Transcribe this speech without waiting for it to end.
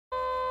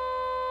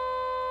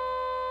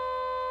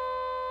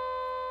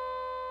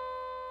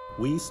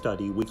We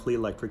study weakly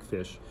electric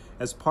fish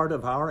as part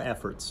of our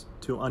efforts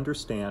to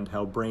understand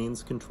how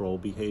brains control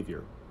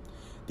behavior.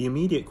 The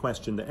immediate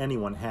question that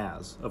anyone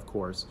has, of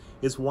course,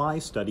 is why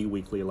study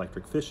weakly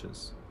electric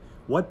fishes?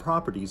 What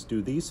properties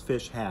do these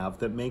fish have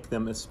that make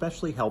them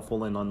especially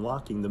helpful in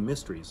unlocking the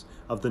mysteries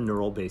of the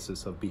neural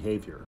basis of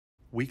behavior?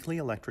 Weakly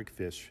electric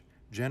fish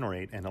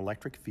generate an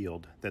electric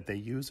field that they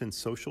use in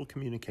social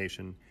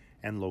communication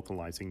and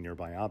localizing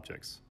nearby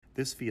objects.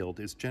 This field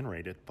is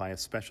generated by a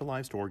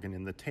specialized organ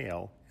in the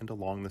tail and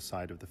along the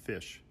side of the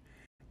fish.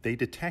 They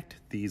detect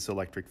these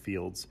electric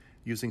fields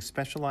using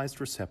specialized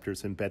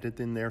receptors embedded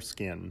in their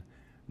skin,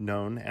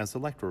 known as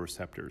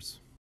electroreceptors.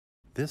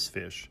 This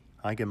fish,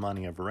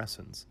 Hygemania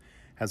virescens,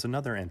 has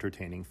another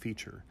entertaining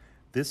feature.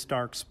 This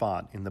dark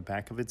spot in the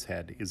back of its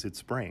head is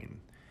its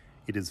brain.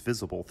 It is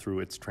visible through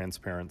its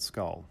transparent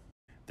skull.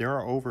 There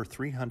are over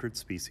 300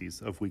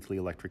 species of weakly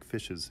electric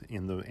fishes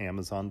in the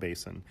Amazon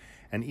basin,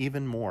 and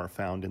even more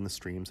found in the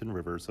streams and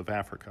rivers of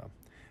Africa.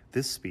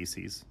 This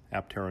species,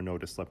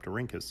 Apteronotus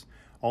leptorhynchus,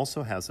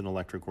 also has an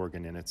electric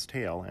organ in its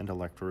tail and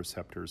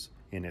electroreceptors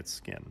in its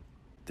skin.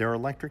 Their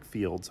electric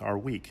fields are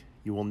weak.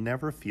 You will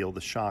never feel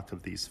the shock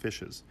of these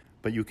fishes,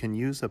 but you can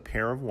use a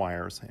pair of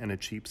wires and a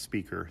cheap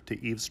speaker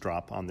to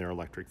eavesdrop on their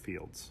electric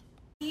fields.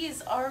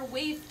 These are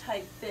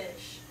wave-type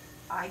fish,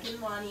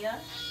 Hygemania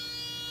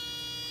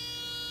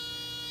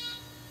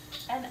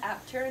and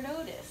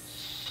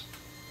Apteronotus.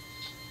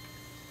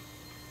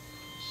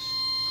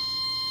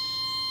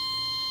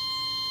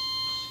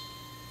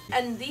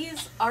 And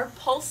these are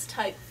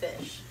pulse-type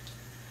fish.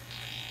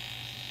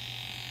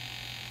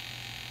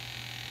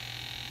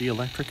 The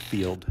electric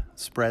field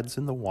spreads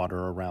in the water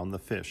around the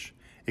fish,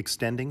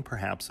 extending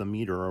perhaps a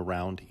meter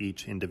around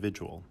each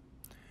individual.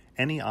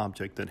 Any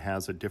object that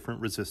has a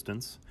different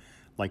resistance,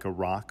 like a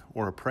rock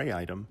or a prey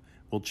item,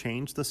 will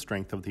change the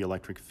strength of the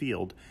electric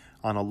field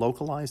on a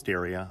localized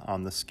area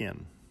on the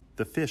skin.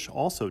 The fish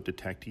also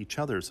detect each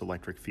other's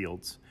electric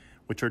fields,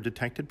 which are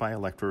detected by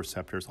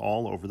electroreceptors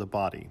all over the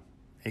body,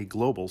 a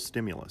global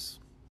stimulus.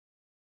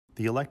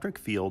 The electric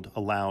field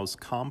allows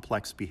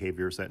complex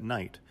behaviors at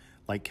night,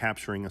 like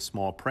capturing a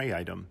small prey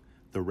item,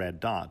 the red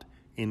dot,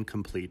 in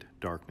complete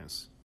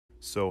darkness.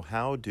 So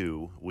how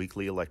do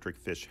weakly electric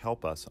fish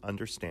help us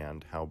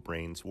understand how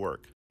brains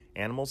work?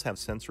 Animals have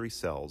sensory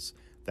cells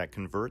that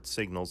convert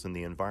signals in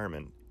the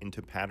environment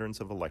into patterns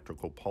of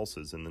electrical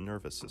pulses in the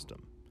nervous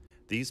system.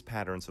 These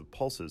patterns of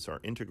pulses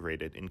are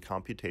integrated in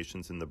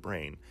computations in the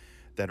brain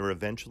that are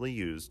eventually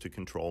used to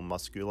control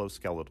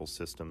musculoskeletal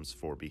systems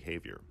for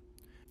behavior.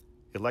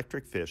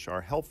 Electric fish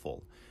are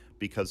helpful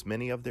because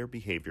many of their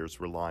behaviors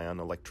rely on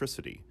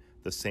electricity,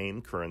 the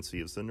same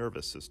currency as the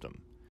nervous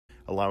system,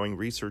 allowing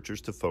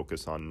researchers to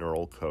focus on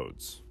neural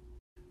codes.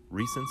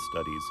 Recent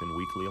studies in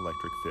weakly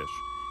electric fish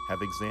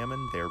have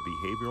examined their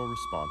behavioral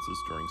responses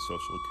during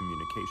social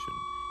communication,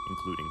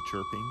 including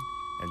chirping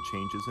and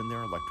changes in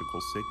their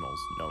electrical signals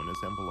known as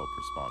envelope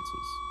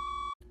responses.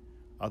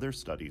 Other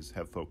studies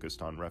have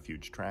focused on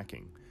refuge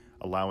tracking,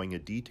 allowing a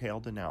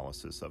detailed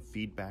analysis of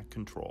feedback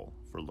control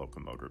for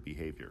locomotor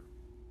behavior.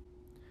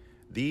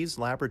 These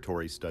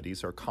laboratory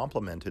studies are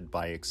complemented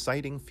by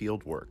exciting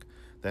fieldwork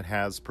that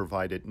has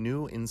provided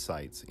new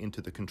insights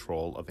into the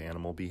control of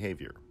animal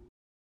behavior.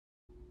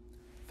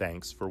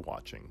 Thanks for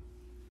watching.